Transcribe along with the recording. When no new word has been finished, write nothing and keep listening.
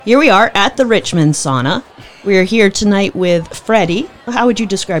Here we are at the Richmond Sauna. We are here tonight with Freddie. How would you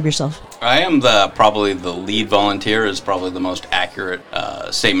describe yourself? I am probably the lead volunteer is probably the most accurate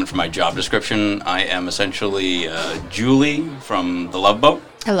statement for my job description. I am essentially Julie from The Love Boat.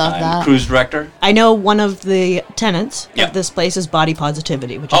 I love that. Cruise director. I know one of the tenants of this place is body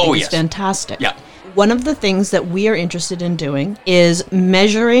positivity, which I think is fantastic. Yeah. One of the things that we are interested in doing is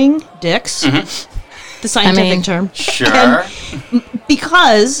measuring dicks, the scientific term. Sure.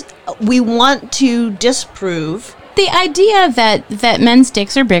 Because we want to disprove the idea that men's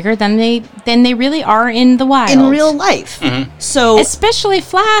dicks are bigger than they really are in the wild. in real life. So especially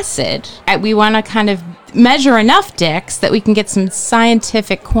flaccid. We want to kind of measure enough dicks that we can get some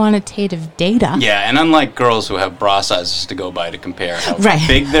scientific quantitative data. Yeah, and unlike girls who have bra sizes to go by to compare how Right.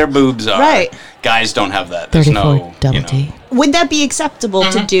 big their boobs are, Right. guys don't have that. There's no, double T. would that be acceptable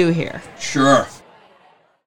to do here? Sure.